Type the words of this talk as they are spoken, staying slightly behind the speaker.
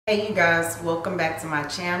Hey you guys, welcome back to my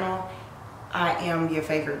channel. I am your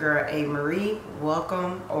favorite girl, A.MaRee.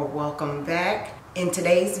 Welcome back. In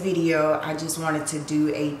today's video, I just wanted to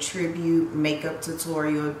do a tribute makeup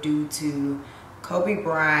tutorial due to Kobe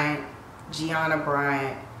Bryant, Gianna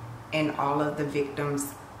Bryant, and all of the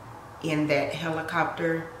victims in that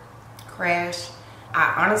helicopter crash.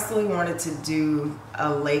 I honestly wanted to do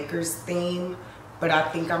a Lakers theme, but I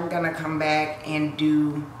think I'm gonna come back and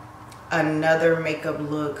do another makeup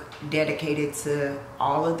look dedicated to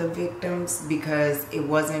all of the victims, because it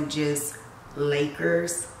wasn't just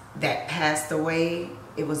Lakers that passed away.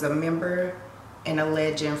 It was a member and a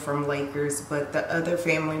legend from Lakers, but the other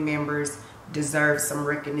family members deserve some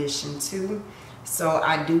recognition too. So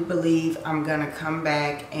I do believe I'm gonna come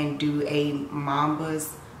back and do a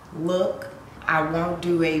Mamba's look. I won't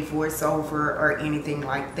do a voiceover or anything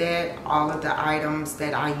like that. All of the items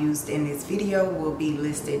that I used in this video will be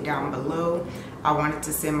listed down below. I wanted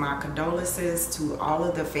to send my condolences to all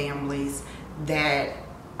of the families that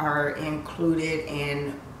are included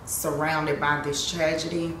and surrounded by this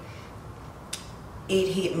tragedy. It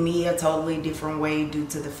hit me a totally different way due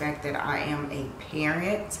to the fact that I am a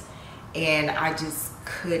parent, and I just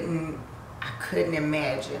couldn't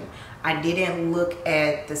imagine. I didn't look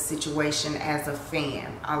at the situation as a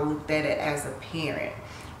fan. I looked at it as a parent.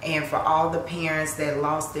 And for all the parents that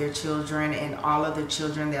lost their children and all of the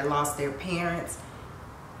children that lost their parents,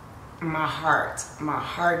 my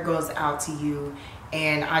heart goes out to you.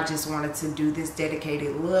 And I just wanted to do this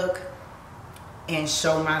dedicated look and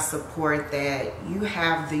show my support that you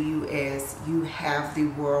have the US, you have the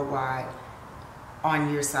worldwide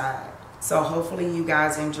on your side. So hopefully you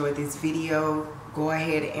guys enjoyed this video. Go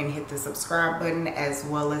ahead and hit the subscribe button as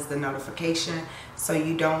well as the notification so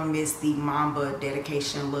you don't miss the Mamba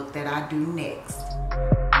dedication look that I do next.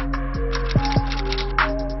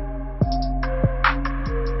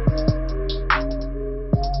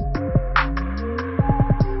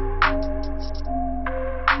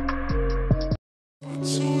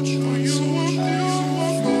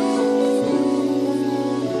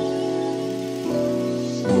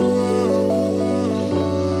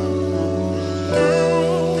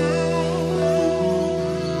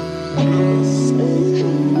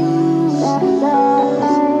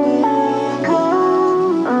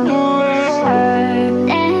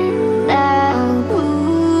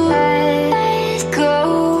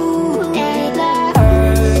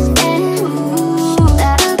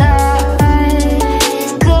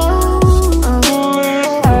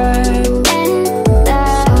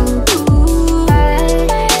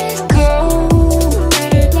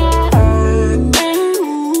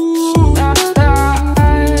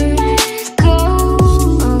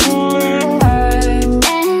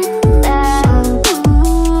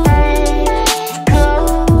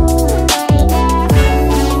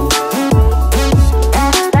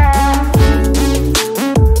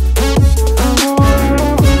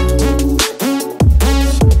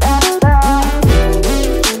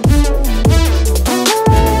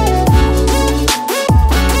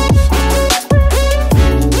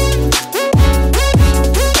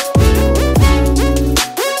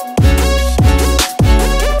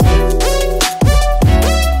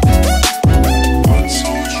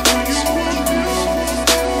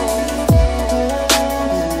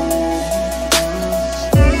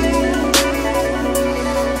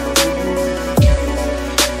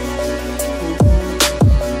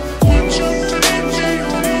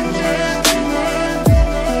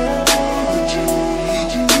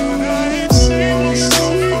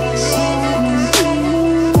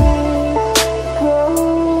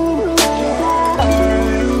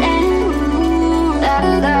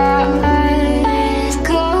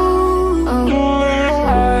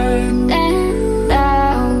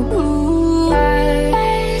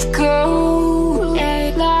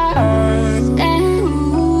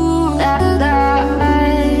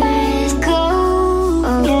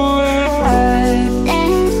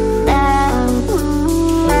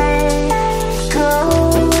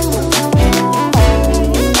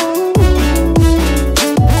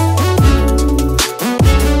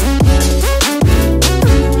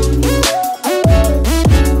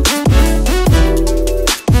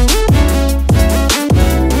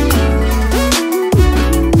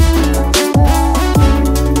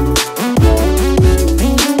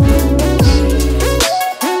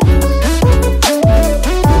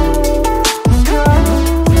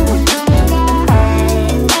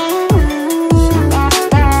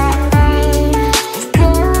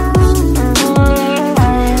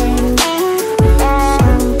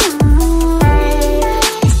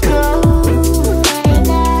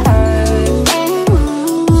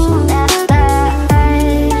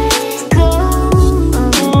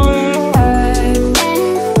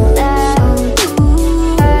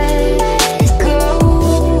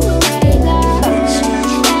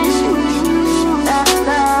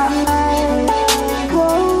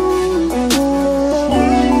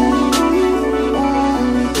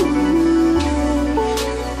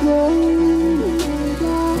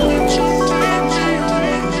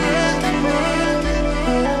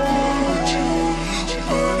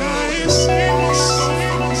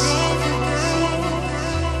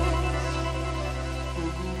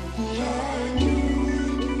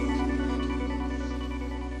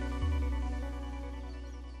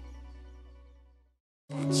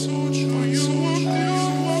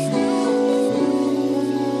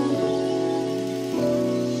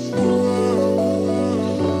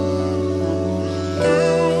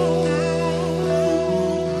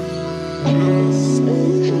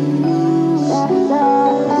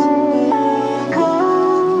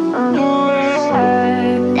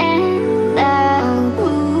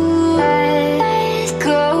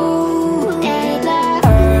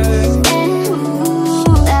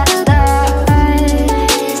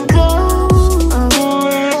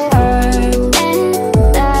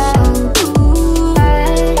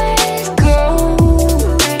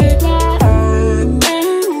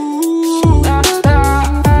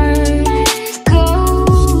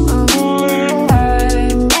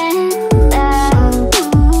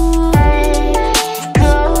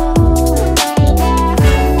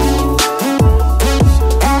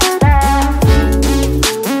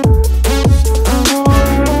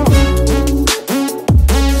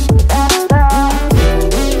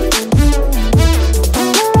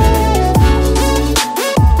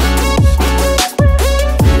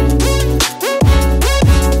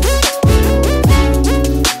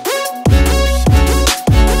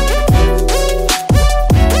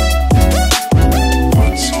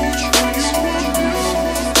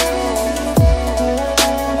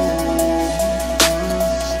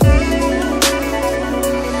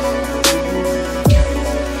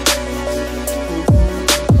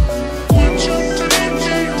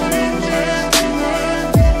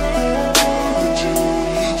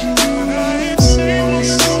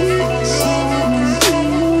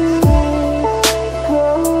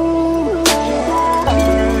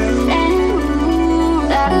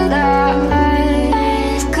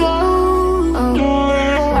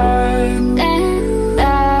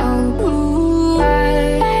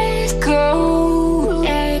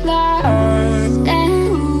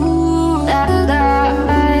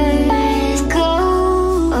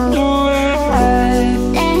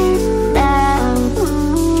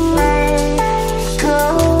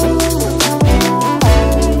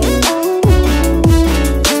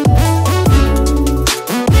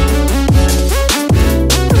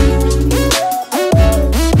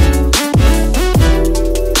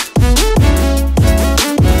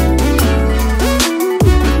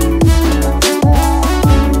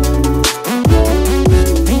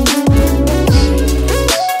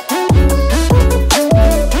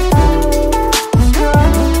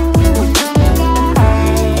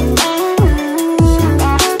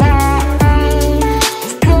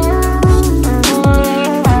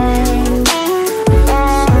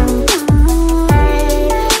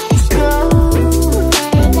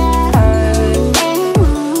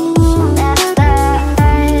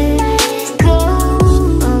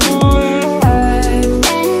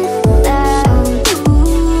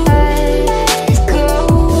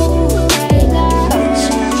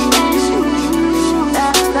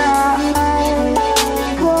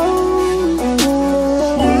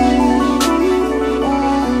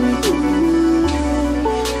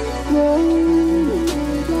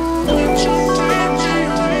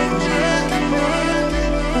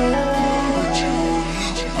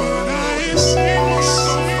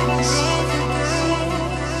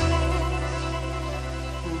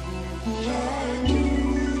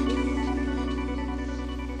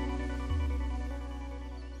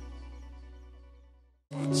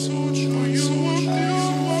 What's